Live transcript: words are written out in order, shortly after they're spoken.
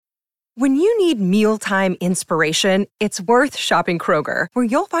When you need mealtime inspiration, it's worth shopping Kroger, where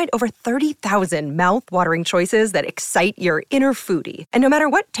you'll find over 30,000 mouth-watering choices that excite your inner foodie. And no matter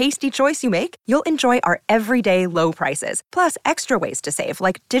what tasty choice you make, you'll enjoy our everyday low prices, plus extra ways to save,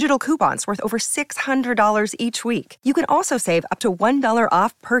 like digital coupons worth over $600 each week. You can also save up to $1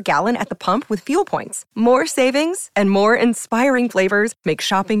 off per gallon at the pump with fuel points. More savings and more inspiring flavors make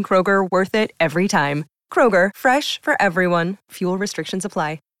shopping Kroger worth it every time. Kroger, fresh for everyone. Fuel restrictions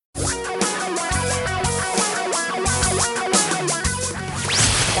apply.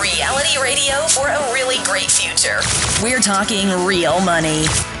 Reality radio for a really great future. We're talking real money.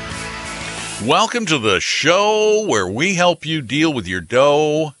 Welcome to the show where we help you deal with your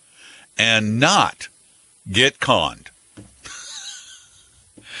dough and not get conned.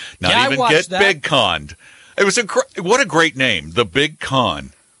 Not even get big conned. It was what a great name, the Big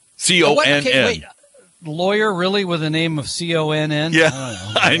Con. C-O-N-N. Okay, wait. Lawyer really with a name of C-O-N-N? Yeah,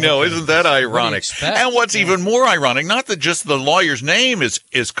 I know. Isn't that ironic? And what's even more ironic, not that just the lawyer's name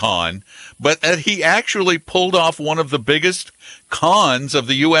is con, but that he actually pulled off one of the biggest cons of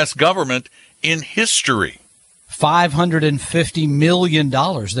the U.S. government in history. $550 million,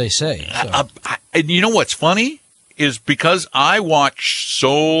 they say. So. And you know what's funny is because I watch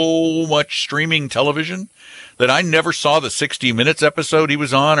so much streaming television that I never saw the 60 Minutes episode he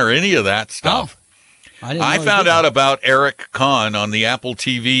was on or any of that stuff. Oh. I found out about Eric Kahn on the Apple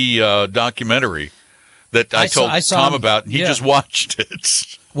TV documentary that I told Tom about, and he just watched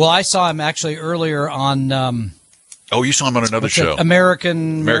it. Well, I saw him actually earlier on. You saw him on another show,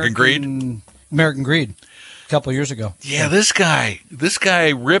 American Greed. American Greed, a couple of years ago. Yeah, this guy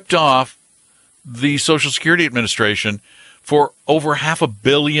ripped off the Social Security Administration for over $500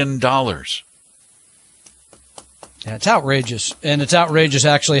 million. Yeah, it's outrageous. And it's outrageous,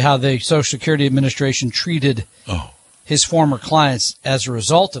 actually, how the Social Security Administration treated his former clients as a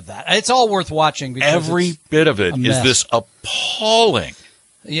result of that. It's all worth watching. Because every bit of it is this appalling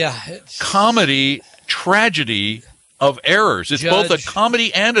comedy tragedy of errors. It's both a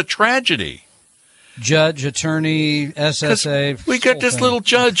comedy and a tragedy. Judge, attorney, SSA. We got this little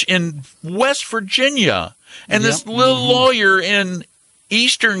judge in West Virginia and this little lawyer in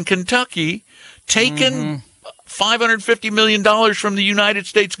Eastern Kentucky taking $550 million from the United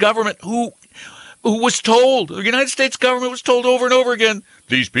States government, who was told, the United States government was told over and over again,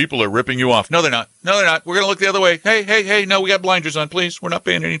 these people are ripping you off. No, they're not. No, they're not. We're going to look the other way. Hey, no, we got blinders on, please. We're not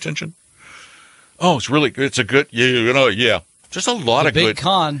paying any attention. Oh, it's really good. It's a good, just a lot of good.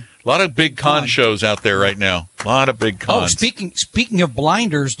 A lot of big con shows out there right now. A lot of big cons. Oh, speaking of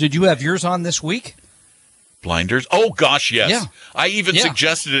blinders, did you have yours on this week? Blinders? Oh, gosh, yes. Yeah. I even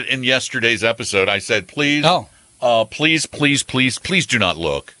suggested it in yesterday's episode. I said, please. Please do not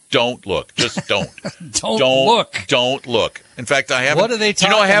look. Don't look. Just don't. Don't look. Don't look. In fact, I haven't. What are they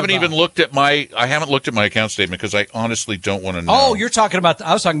talking I haven't about? even looked at my account statement because I honestly don't want to know. Oh, you're talking about.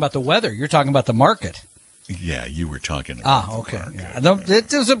 I was talking about the weather. You're talking about the market. Yeah, you were talking about. Okay. Yeah.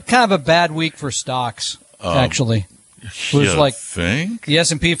 It was a kind of a bad week for stocks. Actually, it was the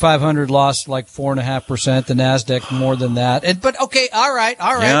S&P 500 lost like 4.5%. The Nasdaq more than that. But okay, all right.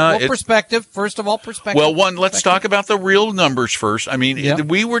 Yeah, perspective. First of all, perspective. Well, let's talk about the real numbers first. I mean,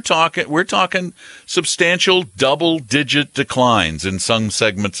 we're talking substantial double-digit declines in some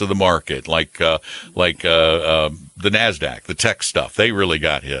segments of the market, like the Nasdaq, the tech stuff. They really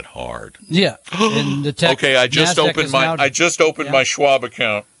got hit hard. Yeah. And the tech. Okay, I just opened my Schwab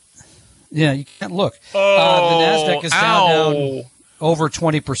account. Yeah, you can't look. The Nasdaq is down over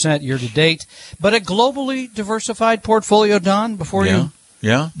 20% year to date. But a globally diversified portfolio, Don, before you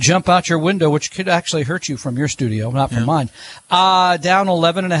jump out your window, which could actually hurt you from your studio, not from mine, down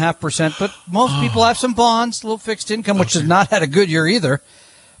 11.5%. But most people have some bonds, a little fixed income, which has not had a good year either.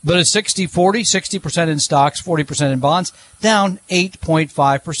 But it's 60-40, 60% in stocks, 40% in bonds, down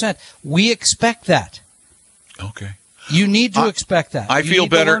 8.5%. We expect that. Okay. You need to expect that. I feel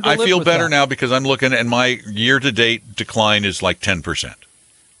better. I feel better now because I'm looking and my year-to-date decline is like 10%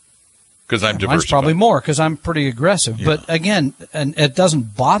 because I'm diversified. Mine's probably more because I'm pretty aggressive. Yeah. But again, and it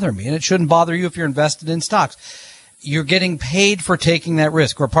doesn't bother me, and it shouldn't bother you if you're invested in stocks. You're getting paid for taking that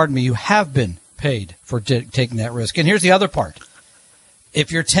risk, or pardon me, you have been paid for taking that risk. And here's the other part.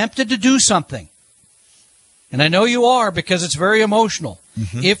 If you're tempted to do something, and I know you are because it's very emotional,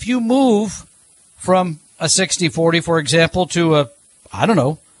 if you move from a 60-40, for example, to a,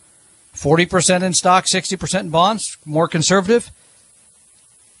 40% in stock, 60% in bonds, more conservative,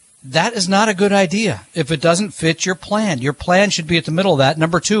 that is not a good idea if it doesn't fit your plan. Your plan should be at the middle of that.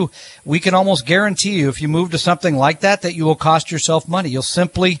 Number two, we can almost guarantee you if you move to something like that, that you will cost yourself money. You'll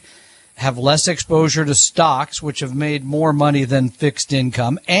simply have less exposure to stocks, which have made more money than fixed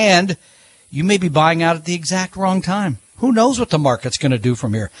income, and you may be buying out at the exact wrong time. Who knows what the market's going to do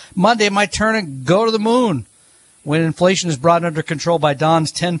from here? Monday might turn and go to the moon when inflation is brought under control by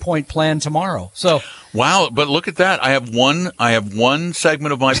Don's 10-point plan tomorrow. So, wow, but look at that. I have one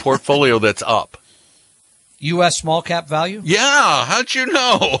segment of my portfolio that's up. U.S. small cap value? Yeah, how'd you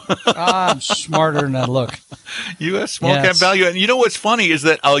know? I'm smarter than I look. U.S. small cap value. And you know what's funny is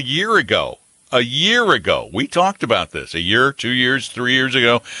that a year ago, we talked about this. 2 years, 3 years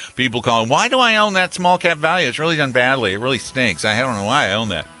ago, people calling, why do I own that small cap value? It's really done badly. It really stinks. I don't know why I own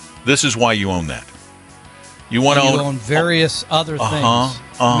that. This is why you own that. You want to own various other things.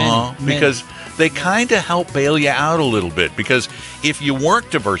 Many. Because they kind of help bail you out a little bit. Because if you weren't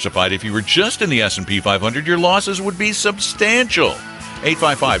diversified, if you were just in the S&P 500, your losses would be substantial.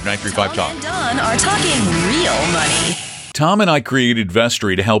 855-935-TALK. Tom and Don are talking real money. Tom and I created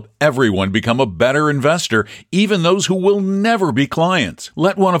Vestory to help everyone become a better investor, even those who will never be clients.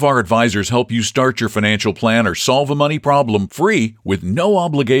 Let one of our advisors help you start your financial plan or solve a money problem free with no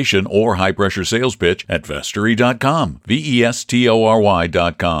obligation or high-pressure sales pitch at Vestory.com.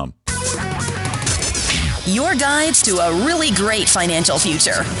 Vestory.com. Your guides to a really great financial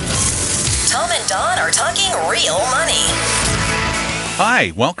future. Tom and Don are talking real money.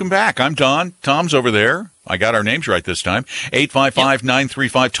 Hi, welcome back. I'm Don. Tom's over there. I got our names right this time.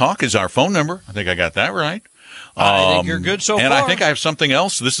 855-935-TALK is our phone number. I think I got that right. I think you're good so far. And I think I have something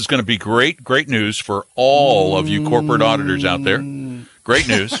else. This is going to be great news for all of you corporate auditors out there. Great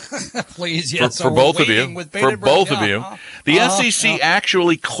news. Please, yes. For both of you. For both of you. The SEC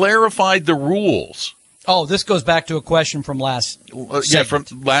actually clarified the rules. Oh, this goes back to a question from last from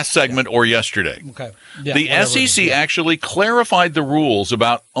last segment or yesterday. Okay. Yeah, the SEC actually clarified the rules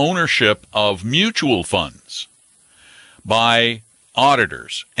about ownership of mutual funds by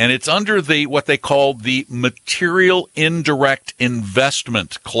auditors, and it's under what they call the material indirect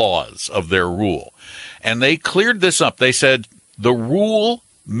investment clause of their rule. And they cleared this up. They said the rule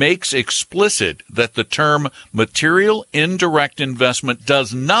makes explicit that the term material indirect investment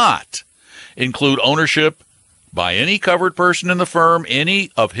does not include ownership by any covered person in the firm, any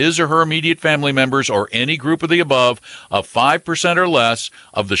of his or her immediate family members, or any group of the above of 5% or less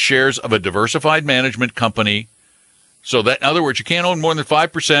of the shares of a diversified management company. So that, in other words, you can't own more than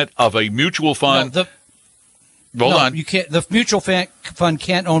 5% of a mutual fund. Hold on. You can't. The mutual fund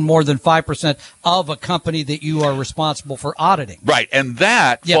can't own more than 5% of a company that you are responsible for auditing. Right, and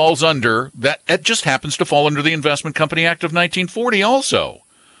that falls under that. It just happens to fall under the Investment Company Act of 1940, also.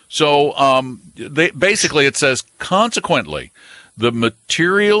 So basically it says, consequently, the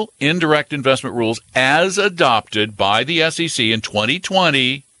material indirect investment rules as adopted by the SEC in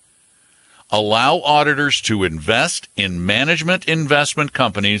 2020 allow auditors to invest in management investment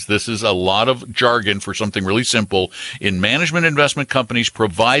companies. This is a lot of jargon for something really simple. In management investment companies,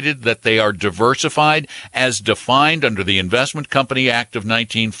 provided that they are diversified as defined under the Investment Company Act of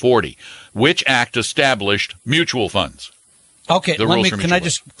 1940, which act established mutual funds. Okay, can I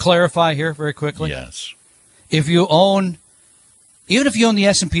just clarify here very quickly? Yes. Even if you own the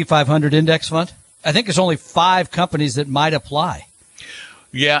S&P 500 index fund, I think there's only 5 companies that might apply.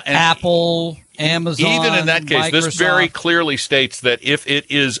 Yeah. And Apple, Amazon, even in that case, Microsoft. This very clearly states that if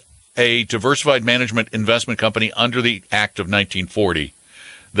it is a diversified management investment company under the Act of 1940,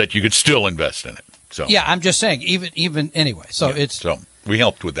 that you could still invest in it. So yeah, I'm just saying, even anyway. So we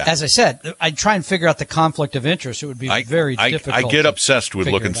helped with that. As I said, I'd try and figure out the conflict of interest. It would be very difficult. I get obsessed with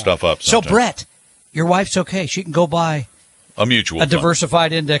looking stuff up sometimes. So, Brett, your wife's okay. She can go buy a mutual fund.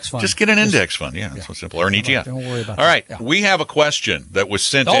 Diversified index fund. Just get an index fund. Yeah, that's so simple. Or an ETF. Don't worry about that. All right. Yeah. We have a question that was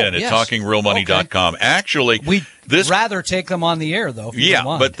sent in at TalkingRealMoney.com. Okay. Actually, we'd rather take them on the air, though. If you don't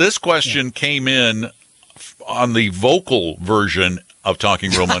mind. But this question came in on the vocal version of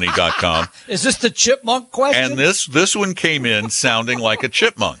TalkingRealMoney.com. Is this the chipmunk question? And this one came in sounding like a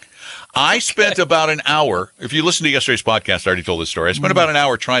chipmunk. I spent about an hour. If you listen to yesterday's podcast, I already told this story. I spent about an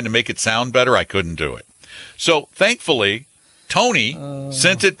hour trying to make it sound better. I couldn't do it. So thankfully, Tony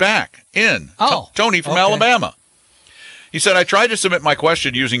sent it back in. Tony from Alabama. He said, I tried to submit my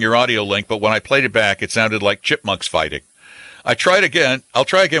question using your audio link, but when I played it back, it sounded like chipmunks fighting. I tried again. I'll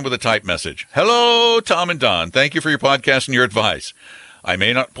try again with a type message. Hello, Tom and Don. Thank you for your podcast and your advice. I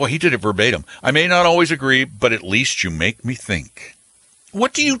may not, he did it verbatim. I may not always agree, but at least you make me think.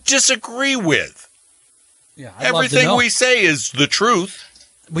 What do you disagree with? Yeah, everything we say is the truth.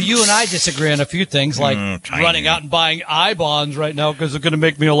 Well, you and I disagree on a few things, like running out and buying I-bonds right now because they're going to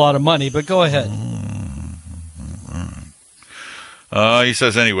make me a lot of money. But go ahead. He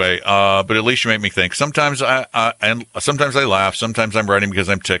says anyway, but at least you make me think. Sometimes I laugh. Sometimes I'm writing because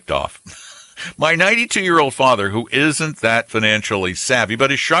I'm ticked off. My 92-year-old father, who isn't that financially savvy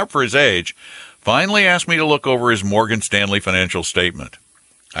but is sharp for his age, finally asked me to look over his Morgan Stanley financial statement.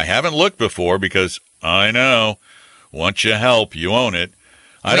 I haven't looked before because I know once you help, you own it.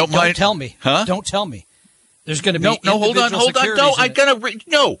 Don't tell me. Huh? Don't tell me. There's going to be no. Hold on. No, I'm gonna.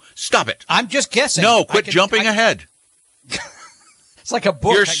 No, stop it. I'm just guessing. No, quit jumping ahead. It's like a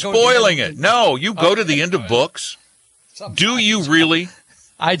book. You're spoiling it. No, you go to the end of books. Do you really?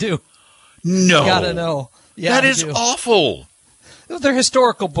 I do. No. You gotta know. Yeah, that is awful. They're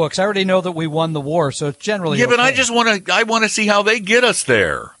historical books. I already know that we won the war, so it's generally yeah. Okay. But I want to see how they get us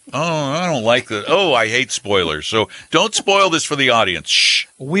there. Oh, I don't like that. Oh, I hate spoilers. So don't spoil this for the audience. Shh.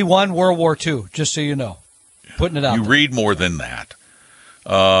 We won World War II, just so you know. Putting it out. You read more than that.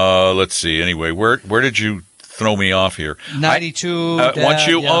 Let's see. Anyway, where did you throw me off here? 92. Once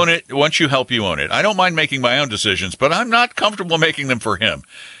you own it, once you help, you own it. I don't mind making my own decisions, but I'm not comfortable making them for him.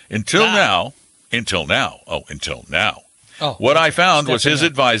 Until now. What I found was his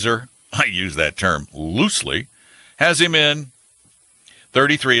advisor, I use that term loosely, has him in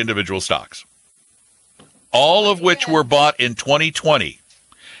 33 individual stocks, all of which were bought in 2020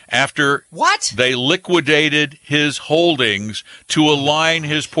 after they liquidated his holdings to align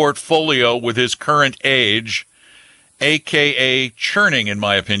his portfolio with his current age, a.k.a. churning, in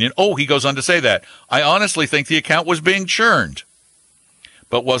my opinion. Oh, he goes on to say that. I honestly think the account was being churned,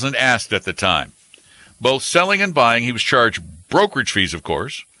 but wasn't asked at the time. Both selling and buying, he was charged brokerage fees, of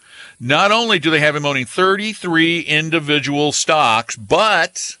course. Not only do they have him owning 33 individual stocks,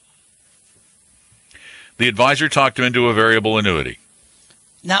 but the advisor talked him into a variable annuity.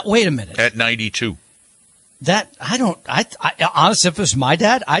 Now, wait a minute. At 92. Honestly, if it was my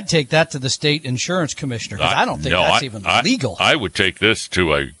dad, I'd take that to the state insurance commissioner, because I don't think that's even legal. I would take this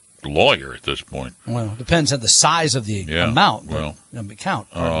to a lawyer at this point. Well, it depends on the size of the amount. Well, account.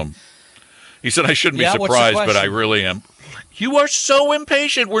 He said, I shouldn't be surprised, but I really am. You are so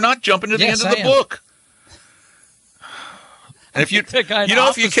impatient. We're not jumping to the end of the book. And if you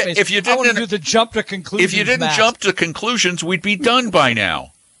didn't do the jump to conclusions, if you didn't jump to conclusions, we'd be done by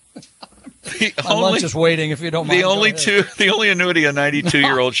now. I'm just waiting. If you don't mind, the only annuity a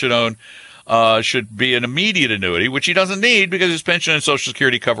 92-year-old should own should be an immediate annuity, which he doesn't need because his pension and Social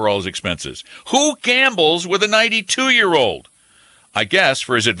Security cover all his expenses. Who gambles with a 92-year-old? I guess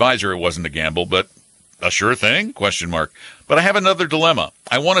for his advisor it wasn't a gamble, but a sure thing? ? But I have another dilemma.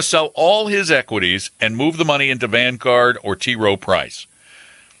 I want to sell all his equities and move the money into Vanguard or T. Rowe Price,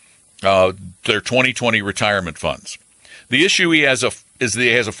 their 2020 retirement funds. The issue is that he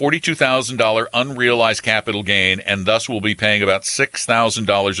has a $42,000 unrealized capital gain and thus will be paying about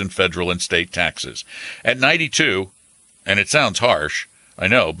 $6,000 in federal and state taxes. At 92, and it sounds harsh, I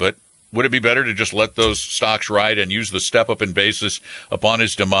know, but would it be better to just let those stocks ride and use the step-up in basis upon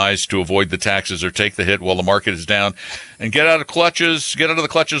his demise to avoid the taxes or take the hit while the market is down and get out of the clutches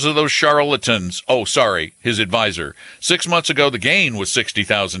of those charlatans? Oh, sorry, his advisor. 6 months ago, the gain was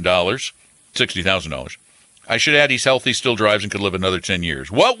 $60,000. I should add he's healthy, still drives, and could live another 10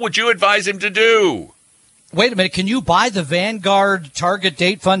 years. What would you advise him to do? Wait a minute. Can you buy the Vanguard Target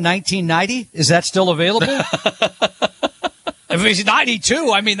Date Fund 1990? Is that still available? If he's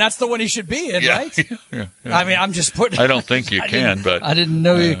 92, I mean, that's the one he should be in, right? Yeah. I mean, I'm just putting... I don't think you can, but... I didn't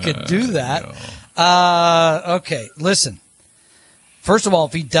know you could do that. No. Okay, listen. First of all,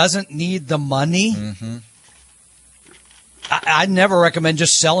 if he doesn't need the money, I'd never recommend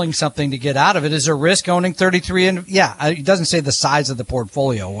just selling something to get out of it. Is there risk owning 33? And it doesn't say the size of the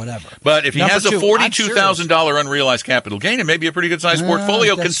portfolio or whatever. But if he has a $42,000 unrealized capital gain, it may be a pretty good sized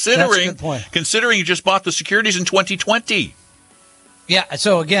portfolio considering he just bought the securities in 2020. Yeah,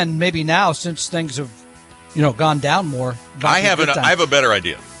 so again, maybe now since things have, gone down more. I have a better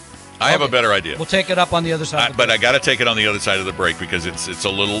idea. I have a better idea. We'll take it up on the other side. But I got to take it on the other side of the break because it's a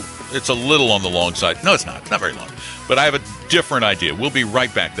little on the long side. No, it's not. It's not very long. But I have a different idea. We'll be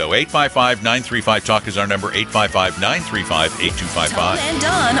right back though. 855-935-TALK is our number. 855-935-8255. Tom and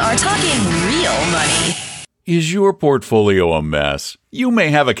Don are talking real money. Is your portfolio a mess? You may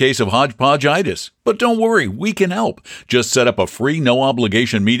have a case of hodgepodgeitis, but don't worry, we can help. Just set up a free,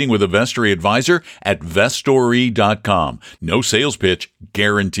 no-obligation meeting with a Vestory advisor at Vestory.com. No sales pitch,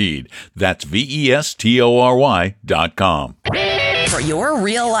 guaranteed. That's Vestory.com. For your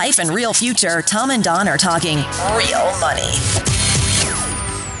real life and real future, Tom and Don are talking real money.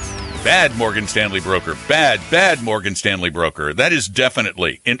 Bad Morgan Stanley broker. Bad Morgan Stanley broker. That is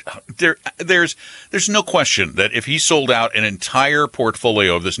definitely there's no question that if he sold out an entire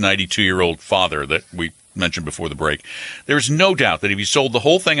portfolio of this 92-year-old father that we mentioned before the break, there's no doubt that if he sold the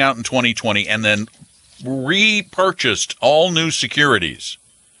whole thing out in 2020 and then repurchased all new securities,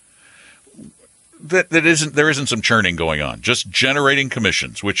 there isn't some churning going on, just generating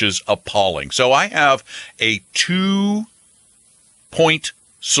commissions, which is appalling. So I have a 2-point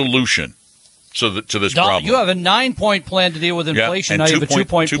solution to this problem. You have a 9-point plan to deal with inflation. Yeah, and now you have a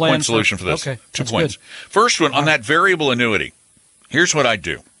 2-point plan. 2-point solution for this. Okay, 2 points. Good. First one, on that variable annuity, here's what I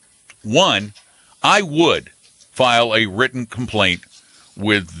do. One, I would file a written complaint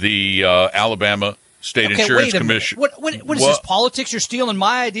with the Alabama State Insurance Commission. What is this, politics? You're stealing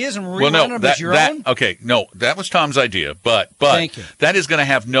my ideas and rerunning them as your own? Okay, no, that was Tom's idea, but that is going to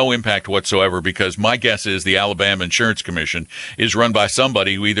have no impact whatsoever, because my guess is the Alabama Insurance Commission is run by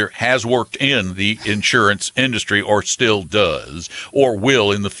somebody who either has worked in the insurance industry or still does or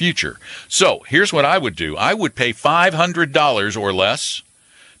will in the future. So here's what I would do. I would pay $500 or less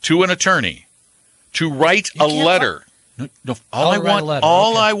to an attorney to write a letter. No,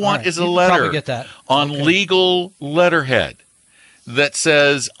 all I want is a letter on legal letterhead that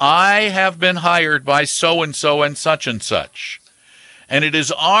says, I have been hired by so-and-so and such and such. And it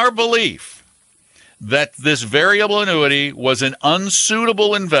is our belief that this variable annuity was an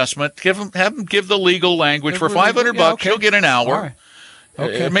unsuitable investment. Have them give the legal language. For $500, you'll get an hour. Right.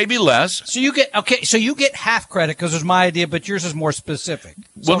 Okay. Maybe less. So you get half credit because it was my idea, but yours is more specific.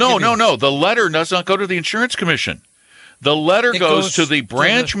 So no. The letter does not go to the insurance commission. The letter goes to the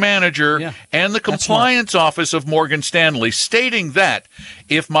branch manager and the compliance office of Morgan Stanley, stating that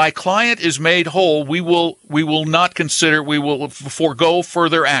if my client is made whole, we will forego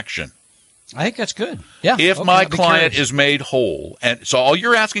further action. I think that's good. Yeah. If my client is made whole, and so all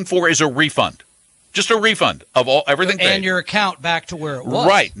you're asking for is a refund, just a refund of everything paid, and your account back to where it was.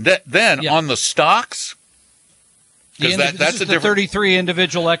 Right. Then on the stocks. That's the 33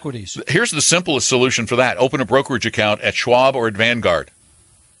 individual equities. Here's the simplest solution for that. Open a brokerage account at Schwab or at Vanguard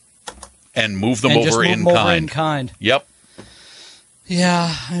and move them over in kind. Yep.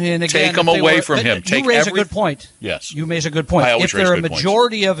 Yeah. I mean, again, take them away from him. You raise a good point. Yes. You raise a good point. If they're a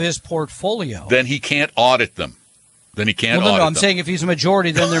majority of his portfolio, then he can't audit them. I'm saying if he's a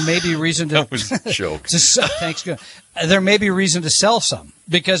majority, then there may be reason to. That was a joke. Thanks. Good. There may be reason to sell some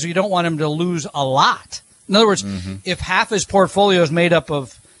because you don't want him to lose a lot. In other words, if half his portfolio is made up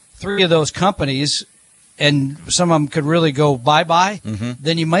of 3 of those companies and some of them could really go bye-bye,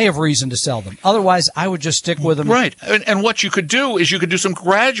 then you may have reason to sell them. Otherwise, I would just stick with them. Right. And what you could do is you could do some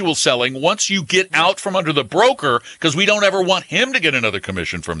gradual selling once you get out from under the broker, because we don't ever want him to get another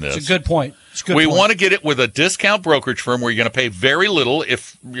commission from this. It's a good point. We want to get it with a discount brokerage firm where you're going to pay very little,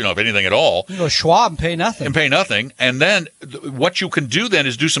 if anything at all. You go Schwab and pay nothing. And then what you can do then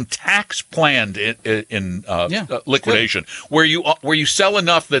is do some tax planned in liquidation, where you sell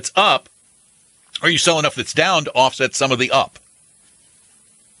enough that's up, or you sell enough that's down to offset some of the up.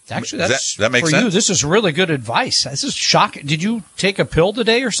 Actually, that makes sense? You, this is really good advice. This is shocking. Did you take a pill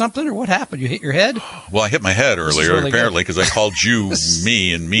today or something, or what happened? You hit your head? Well, I hit my head earlier, really apparently, because I called you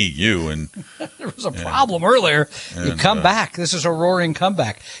me and me you. And there was a problem earlier. You come back. This is a roaring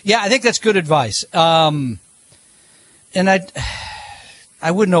comeback. Yeah, I think that's good advice. And I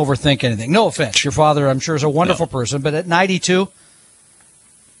wouldn't overthink anything. No offense. Your father, I'm sure, is a wonderful person, but at 92,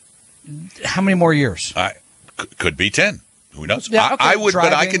 how many more years? Could be 10. Who knows? Yeah, okay, I would,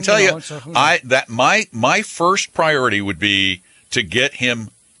 driving, but I can tell you, my first priority would be to get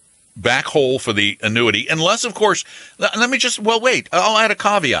him back whole for the annuity, unless, of course, wait. I'll add a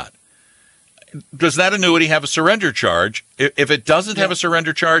caveat. Does that annuity have a surrender charge? If it doesn't have a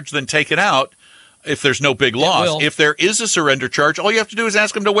surrender charge, then take it out. If there's no big loss, if there is a surrender charge, all you have to do is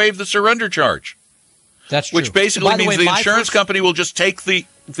ask him to waive the surrender charge. That's true. Which basically means the insurance company will just take the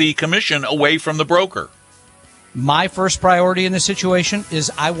commission away from the broker. My first priority in this situation is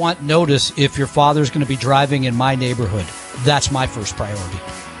I want notice if your father's going to be driving in my neighborhood. That's my first priority.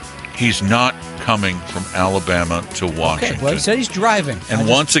 He's not coming from Alabama to Washington. Okay, well, he said he's driving. And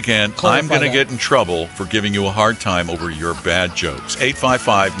once again, I'm going to get in trouble for giving you a hard time over your bad jokes.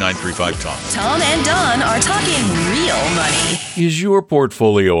 855-935-TOM. Tom and Don are talking real money. Is your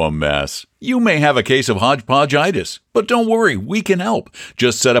portfolio a mess? You may have a case of hodgepodgeitis, but don't worry, we can help.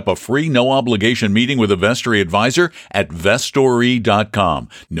 Just set up a free, no-obligation meeting with a Vestory advisor at Vestory.com.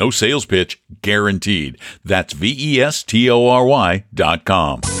 No sales pitch, guaranteed. That's Vestory.com.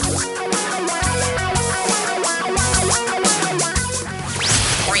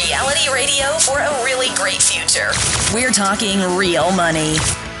 Reality radio for a really great future. We're talking real money.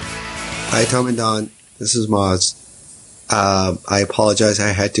 Hi, Tom and Don. This is Maz. I apologize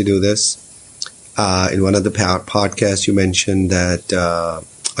I had to do this. In one of the podcasts, you mentioned that,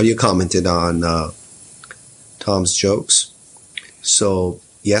 or you commented on Tom's jokes. So,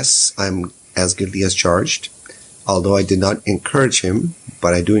 yes, I'm as guilty as charged. Although I did not encourage him,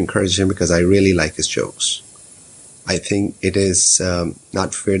 but I do encourage him because I really like his jokes. I think it is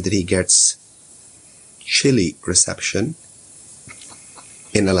not fair that he gets chilly reception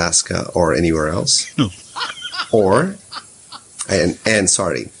in Alaska or anywhere else.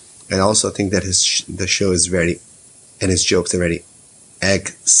 I also think that the show is his jokes are very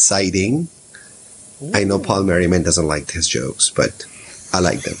exciting. Ooh. I know Paul Merriman doesn't like his jokes, but I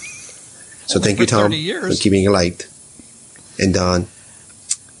like them. So thank you, Tom, for keeping it light. And Don,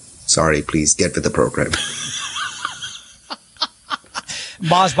 sorry, please get with the program.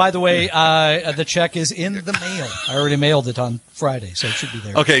 Moz, by the way, the check is in the mail. I already mailed it on Friday, so it should be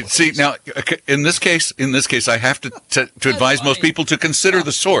there. Okay, see, now, in this case, I have to advise most people to consider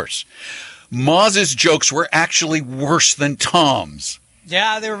the source. Moz's jokes were actually worse than Tom's.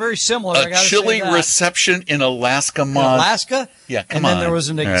 Yeah, they were very similar. A chilly reception in Alaska, Moz. In Alaska? Yeah, come on. And then there was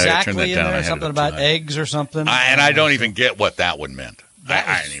an exactly in there, something about eggs or something. And I don't even get what that one meant.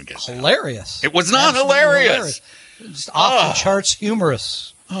 I didn't even get hilarious. It was not hilarious. Just off the charts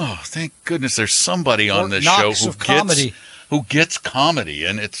humorous. Oh, thank goodness there's somebody on this show who gets comedy,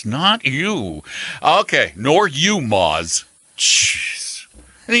 and it's not you. Okay, nor you, Moz. Jeez.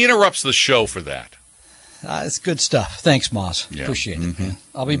 And he interrupts the show for that. It's good stuff. Thanks, Moz. Yeah. Appreciate it. Man.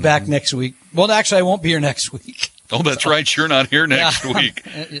 I'll be back next week. Well, actually, I won't be here next week. Oh, that's right. You're not here next week.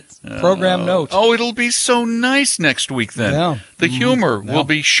 Program note. Oh, it'll be so nice next week then. Yeah. The humor will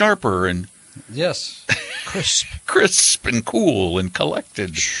be sharper and crisp and cool and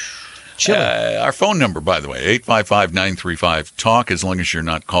collected. Our phone number, by the way, 855-935-TALK. As long as you're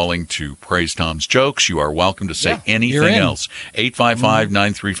not calling to praise Tom's jokes, you are welcome to say anything else.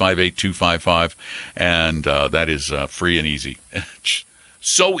 855-935-8255. And that is free and easy.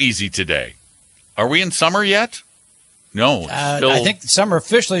 So easy today. Are we in summer yet? No. I think summer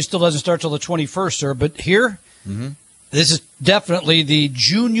officially still doesn't start till the 21st, sir. But here, this is definitely the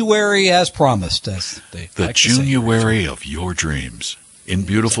January as promised. The January of your dreams. In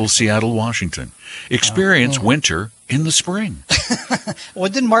beautiful Seattle, Washington. Experience winter in the spring. Well,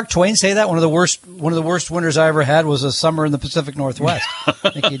 didn't Mark Twain say that? One of the worst winters I ever had was a summer in the Pacific Northwest.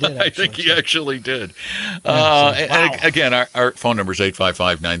 I think he did. I think he actually did. And again, our phone number is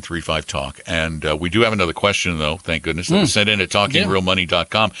 855-935-TALK. And we do have another question, though, thank goodness, that was sent in at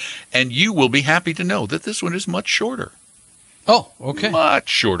talkingrealmoney.com. And you will be happy to know that this one is much shorter. Oh, okay. Much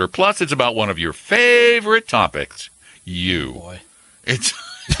shorter. Plus, it's about one of your favorite topics. You. Boy. It's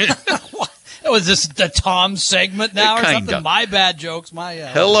was this the Tom segment now or something? My bad jokes.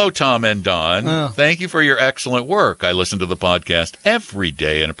 Hello, Tom and Don. Thank you for your excellent work. I listen to the podcast every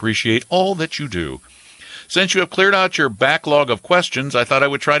day and appreciate all that you do. Since you have cleared out your backlog of questions, I thought I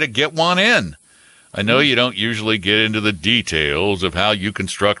would try to get one in. I know you don't usually get into the details of how you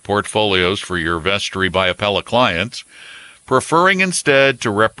construct portfolios for your Vestory by Apella clients, preferring instead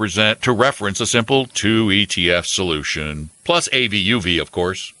to reference a simple 2 ETF solution, plus AVUV, of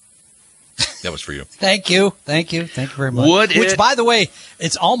course. That was for you. Thank you very much. Which, by the way,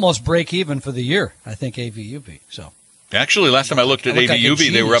 it's almost break even for the year, I think, AVUV. So actually, last time I looked at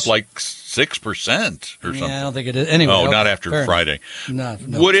AVUV, they were up like 6% or something. Yeah, I don't think it is. Anyway, not after Friday. No.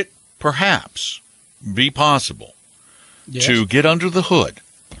 Would it perhaps be possible to get under the hood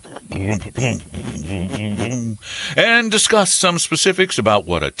and discuss some specifics about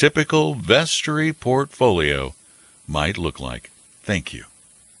what a typical Vestory portfolio might look like? Thank you.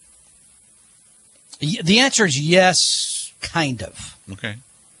 The answer is yes, kind of. Okay.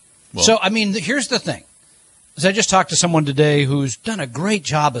 Well, so, I mean, here's the thing. As I just talked to someone today who's done a great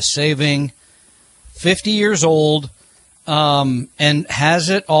job of saving, 50 years old, and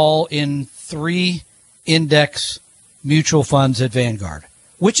has it all in 3 index mutual funds at Vanguard.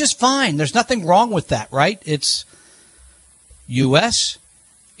 Which is fine. There's nothing wrong with that, right? It's U.S.,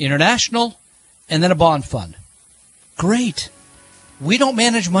 international, and then a bond fund. Great. We don't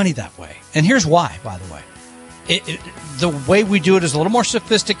manage money that way. And here's why, by the way. The way we do it is a little more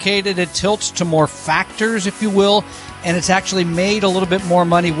sophisticated. It tilts to more factors, if you will, and it's actually made a little bit more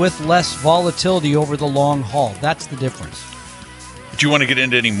money with less volatility over the long haul. That's the difference. Do you want to get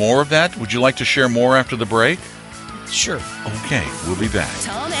into any more of that? Would you like to share more after the break? Sure. Okay, we'll be back.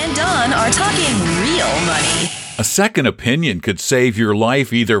 Tom and Don are talking real money. A second opinion could save your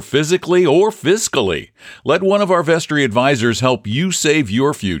life either physically or fiscally. Let one of our Vestory advisors help you save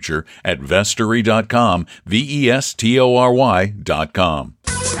your future at Vestory.com, Vestory.com.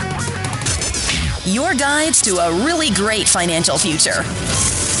 Your guides to a really great financial future.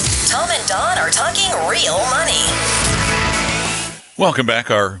 Tom and Don are talking real money. Welcome back.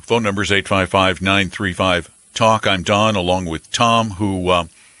 Our phone number is 855-935 Talk. I'm Don, along with Tom, who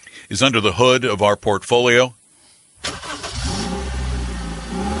is under the hood of our portfolio.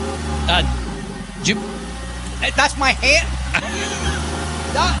 That's my hand.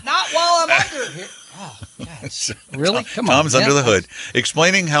 Not while I'm under here. Oh, God. Really? Come on. Tom's under the hood,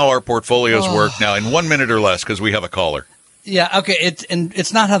 explaining how our portfolios work now in 1 minute or less, because we have a caller. Yeah, okay.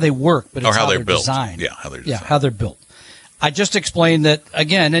 It's not how they work, but it's how they're built. Designed. Yeah, how they're designed. Yeah, how they're built. I just explained that,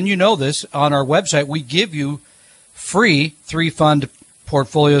 again, and you know this, on our website, we give you free 3-fund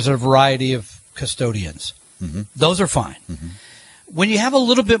portfolios at a variety of custodians. Mm-hmm. Those are fine. Mm-hmm. When you have a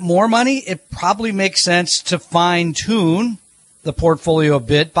little bit more money, it probably makes sense to fine-tune the portfolio a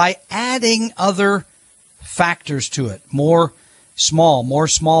bit by adding other factors to it. More small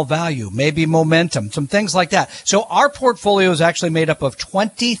value, maybe momentum, some things like that. So our portfolio is actually made up of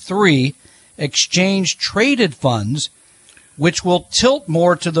 23 exchange-traded funds, which will tilt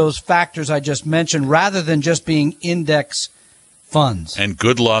more to those factors I just mentioned rather than just being index funds. And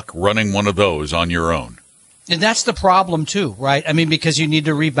good luck running one of those on your own. And that's the problem, too, right? I mean, because you need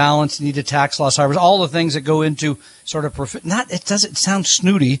to rebalance, you need to tax loss harvest, all the things that go into sort of profit. It doesn't sound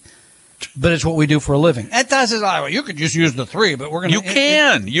snooty, but it's what we do for a living. It does. You could just use the 3, but we're going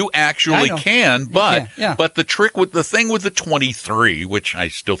to. You actually can, but yeah. But the thing with the 23, which I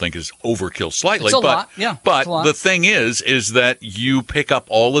still think is overkill slightly, it's a lot. Yeah, but the thing is that you pick up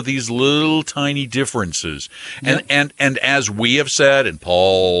all of these little tiny differences, and as we have said, and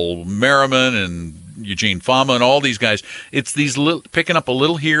Paul Merriman and Eugene Fama and all these guys, it's these little, picking up a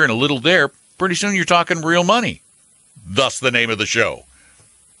little here and a little there. Pretty soon you're talking real money. Thus the name of the show.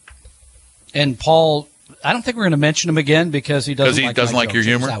 And Paul, I don't think we're going to mention him again because he doesn't like your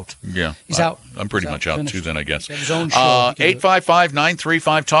humor. He's out. Yeah, he's out. I'm pretty much out Finished. too. Then I guess.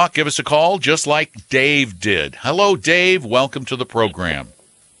 855-935-TALK. Give us a call, just like Dave did. Hello, Dave. Welcome to the program.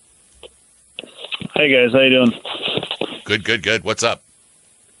 Hey guys, how you doing? Good. What's up?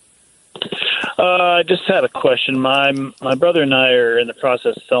 I just had a question. My brother and I are in the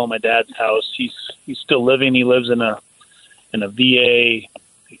process of selling my dad's house. He's still living. He lives in a VA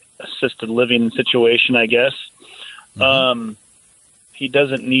assisted living situation, I guess. Mm-hmm. He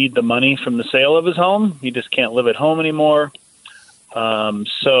doesn't need the money from the sale of his home. He just can't live at home anymore.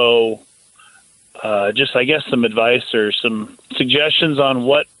 Just I guess some advice or some suggestions on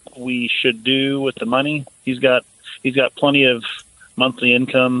what we should do with the money. He's got plenty of monthly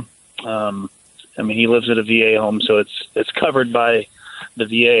income. He lives at a VA home, so it's covered by the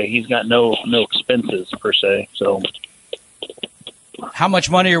VA. He's got no expenses per se. So, how much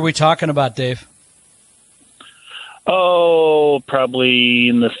money are we talking about, Dave? Oh, probably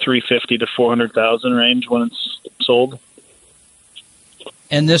in the $350,000 to $400,000 range when it's sold.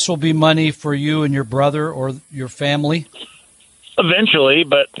 And this will be money for you and your brother or your family? Eventually,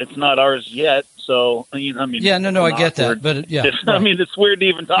 but it's not ours yet. So, I get that. But right. It's weird to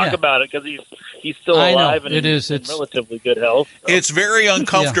even talk about it because he's still alive and it's in relatively good health. So. It's very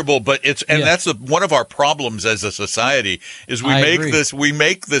uncomfortable, but that's one of our problems as a society is we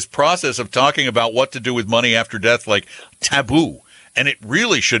make this process of talking about what to do with money after death like taboo, and it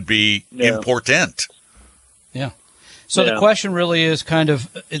really should be important. Yeah. So the question really is kind of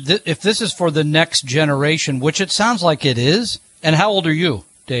if this is for the next generation, which it sounds like it is. And how old are you,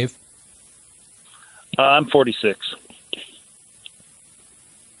 Dave? I'm 46.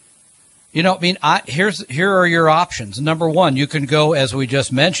 Here are your options. Number one, you can go, as we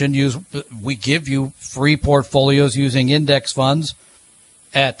just mentioned, we give you free portfolios using index funds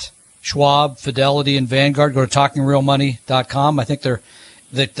at Schwab, Fidelity, and Vanguard. Go to talkingrealmoney.com. I think the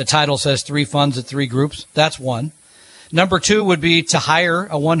title says 3 funds at 3 groups. That's one. Number two would be to hire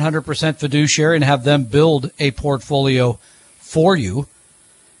a 100% fiduciary and have them build a portfolio for you.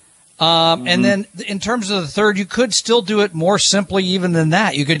 And then in terms of the third, you could still do it more simply even than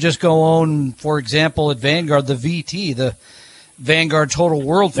that. You could just go own, for example, at Vanguard, the VT, the Vanguard Total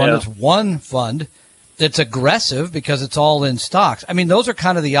World Fund. Yeah. It's one fund that's aggressive because it's all in stocks. Those are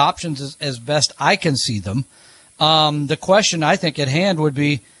kind of the options as best I can see them. The question I think at hand would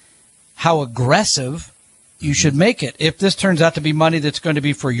be how aggressive you should make it. If this turns out to be money that's going to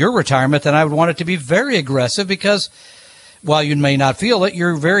be for your retirement, then I would want it to be very aggressive because while you may not feel it,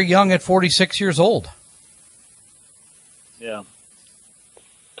 you're very young at 46 years old. Yeah.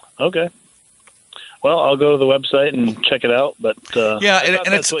 Okay. Well, I'll go to the website and check it out. But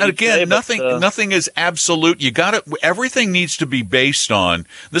and it's again nothing is absolute. Everything needs to be based on.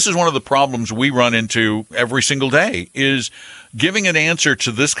 This is one of the problems we run into every single day. Is giving an answer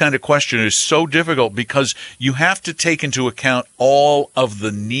to this kind of question is so difficult because you have to take into account all of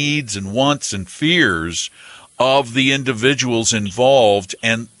the needs and wants and fears of the individuals involved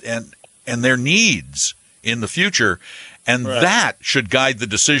and their needs. in the future. And that should guide the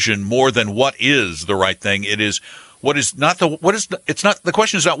decision more than what is the right thing. It is the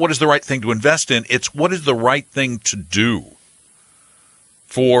question is not what is the right thing to invest in. It's what is the right thing to do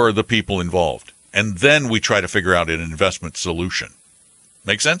for the people involved. And then we try to figure out an investment solution.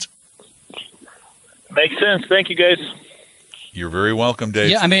 Make sense? Makes sense. Thank you, guys. You're very welcome,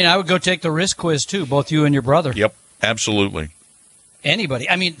 Dave. Yeah, I mean, I would go take the risk quiz, too, both you and your brother. Yep, absolutely. Anybody.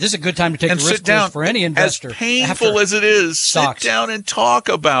 I mean, this is a good time to take the risk quiz for any investor. As painful as it is, sit down and talk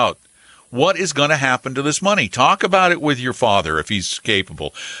about what is going to happen to this money. Talk about it with your father if he's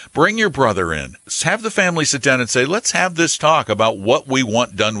capable. Bring your brother in. Have the family sit down and say, let's have this talk about what we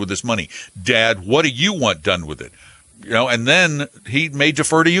want done with this money. Dad, what do you want done with it? And then he may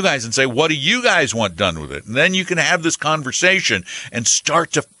defer to you guys and say, what do you guys want done with it? And then you can have this conversation and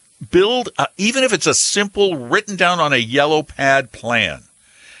start to build, even if it's a simple written down on a yellow pad plan.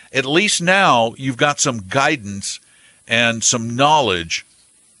 At least now you've got some guidance and some knowledge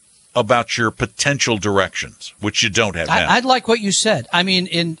about your potential directions, which you don't have now. I'd like what you said. I mean,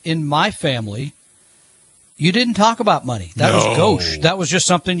 in my family, you didn't talk about money. That was gauche. That was just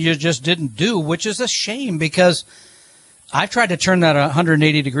something you just didn't do, which is a shame because I've tried to turn that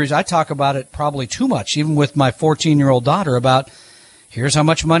 180 degrees. I talk about it probably too much, even with my 14-year-old daughter, about here's how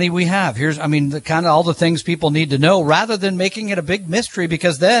much money we have. Here's, I mean, the kind of all the things people need to know rather than making it a big mystery,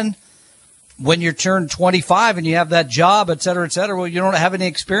 because then when you turn 25 and you have that job, et cetera, well, you don't have any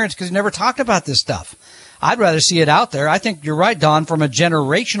experience because you never talked about this stuff. I'd rather see it out there. I think you're right, Don, from a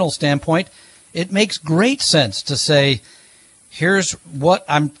generational standpoint, it makes great sense to say, here's what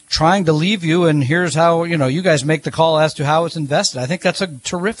I'm trying to leave you, and here's how, you guys make the call as to how it's invested. I think that's a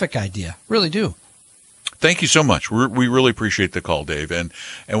terrific idea. Really do. Thank you so much. We really appreciate the call, Dave. And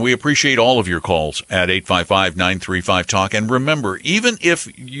we appreciate all of your calls at 855-935-TALK. And remember, even if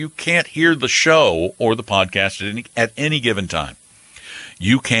you can't hear the show or the podcast at any given time,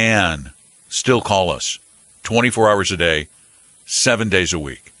 you can still call us 24 hours a day, 7 days a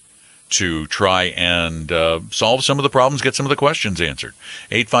week, to try and solve some of the problems, get some of the questions answered.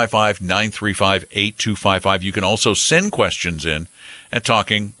 855-935-8255. You can also send questions in at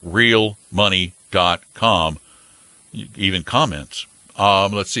talkingrealmoney.com, even comments.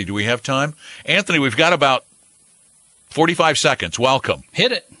 Let's see, do we have time? Anthony, we've got about 45 seconds. Welcome.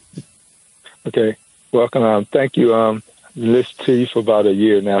 Hit it. Okay, welcome. Thank you. Listened to you for about a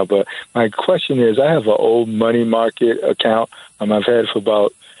year now, but my question is, I have an old money market account. I've had it for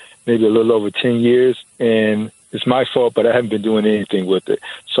about maybe a little over 10 years, and it's my fault, but I haven't been doing anything with it.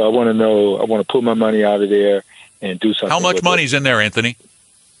 So I want to pull my money out of there and do something. How much money's in there, Anthony?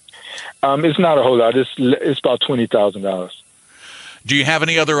 It's not a whole lot. It's about $20,000. Do you have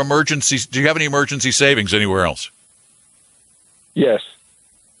any other emergencies? Do you have any emergency savings anywhere else? Yes.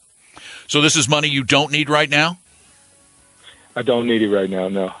 So this is money you don't need right now? I don't need it right now,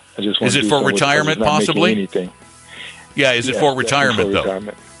 no. I just want Is it for retirement, possibly? Anything. Yeah, is it for retirement, though?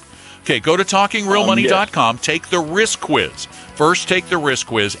 Okay, go to TalkingRealMoney.com, take the risk quiz. First, take the risk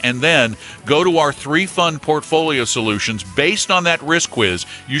quiz, and then go to our 3-fund portfolio solutions. Based on that risk quiz,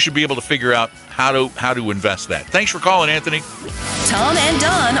 you should be able to figure out how to invest that. Thanks for calling, Anthony. Tom and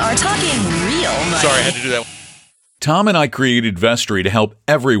Don are talking real money. Sorry, I had to do that. Tom and I created Vestory to help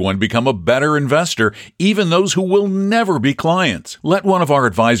everyone become a better investor, even those who will never be clients. Let one of our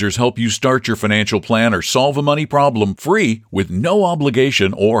advisors help you start your financial plan or solve a money problem free with no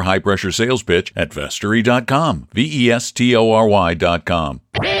obligation or high-pressure sales pitch at Vestory.com, Vestory.com.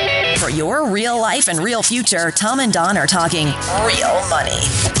 For your real life and real future, Tom and Don are talking real money.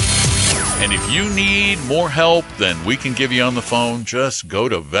 And if you need more help than we can give you on the phone, just go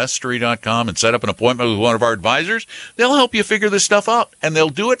to Vestory.com and set up an appointment with one of our advisors. They'll help you figure this stuff out, and they'll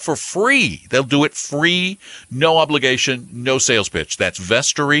do it for free. They'll do it free, no obligation, no sales pitch. That's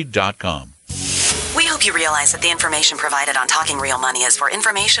Vestory.com. We hope you realize that the information provided on Talking Real Money is for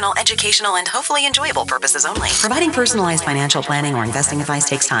informational, educational, and hopefully enjoyable purposes only. Providing personalized financial planning or investing advice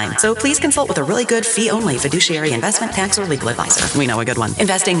takes time, so please consult with a really good fee-only fiduciary investment, tax, or legal advisor. We know a good one.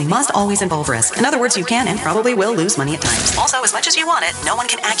 Investing must always involve risk. In other words, you can and probably will lose money at times. Also, as much as you want it, no one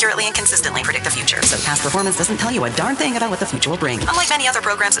can accurately and consistently predict the future, so past performance doesn't tell you a darn thing about what the future will bring. Unlike many other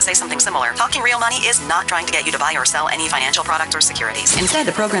programs that say something similar, Talking Real Money is not trying to get you to buy or sell any financial products or securities. Instead,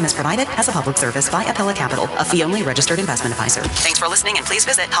 the program is provided as a public service by Appellate Capital, a fee-only registered investment advisor. Thanks for listening, and please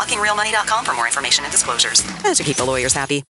visit TalkingRealMoney.com for more information and disclosures. To keep the lawyers happy.